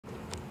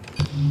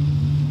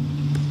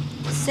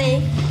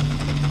Safe.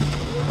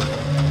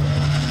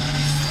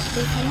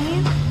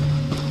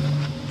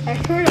 I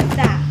heard of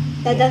that.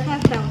 That does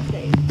not sound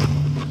safe.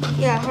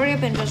 Yeah, hurry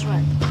up and just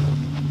run.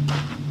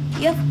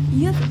 Jeff,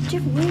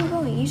 where are you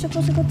going? You're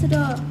supposed to go to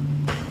the,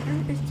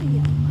 it's the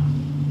yellow.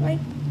 Right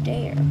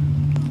there.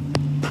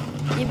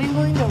 You've been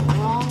going the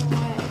wrong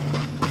way.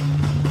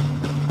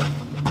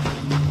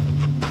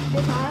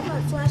 If I have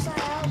my flashlight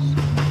out.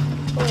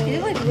 Is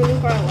it like really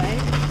far away?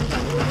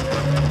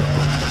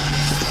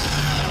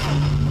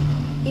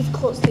 He's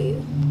close to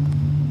you.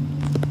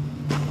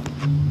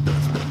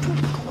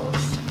 Pretty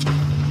close.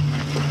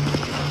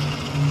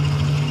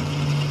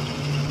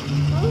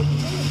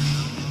 Okay.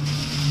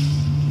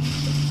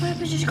 Hurry up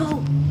and just go. I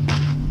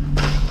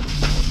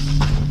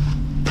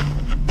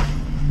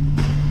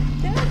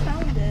think I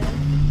found it.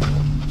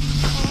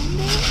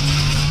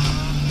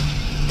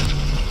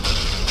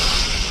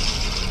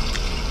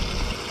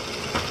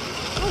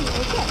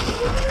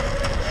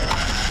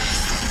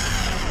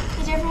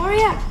 Hey, Jeff,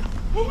 hurry up.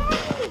 Hey, hurry!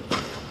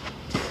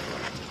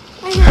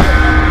 Right here.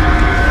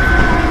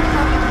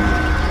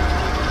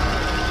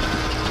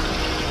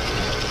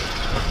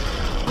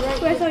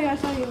 Wait, I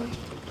saw you.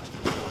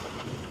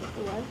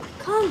 What?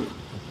 Come.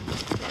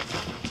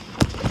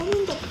 Come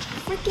in the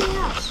freaking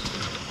house.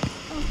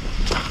 Oh.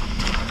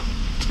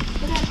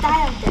 We're gonna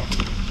die out there.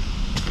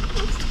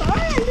 It's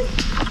fun!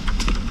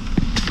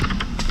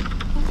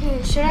 Okay,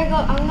 should I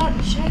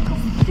go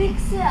fix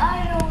it? I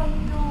don't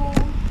know.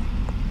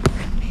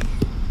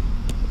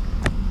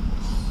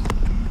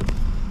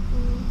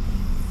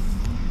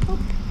 Oh,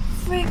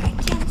 frick, I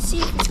can't see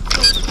if it's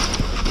close.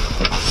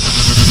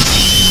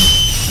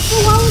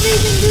 Oh, why would they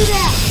even do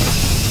that?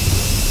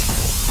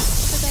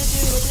 What did I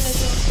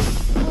do?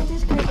 Oh,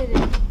 this guy did it.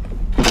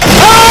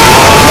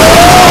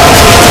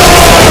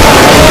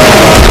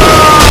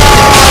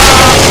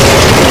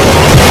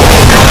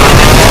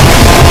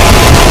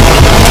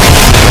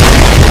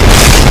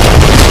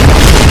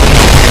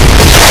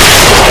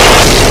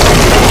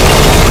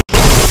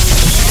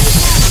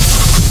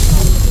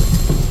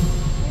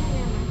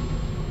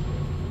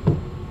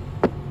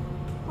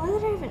 Why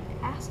did I even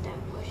ask that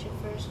question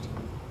first?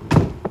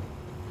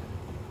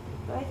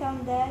 Do I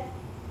sound dead?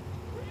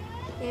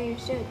 Yeah, you're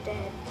still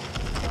dead.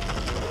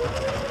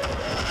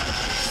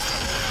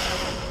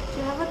 So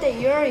how about the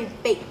Yuri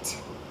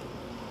bait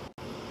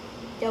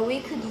that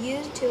we could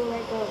use to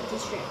like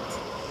distract?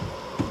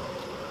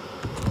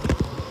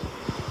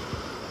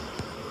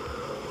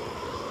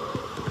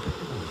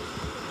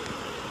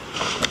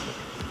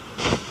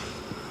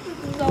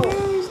 No.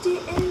 Where is the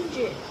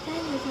engine?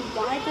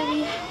 Why did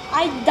we?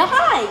 I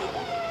died!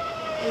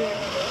 Yeah.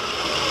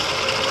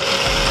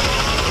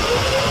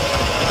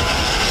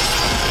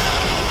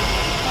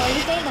 Oh,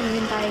 you're saying I'm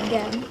gonna die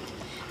again.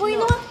 Well, you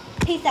know what?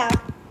 Peace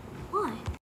out.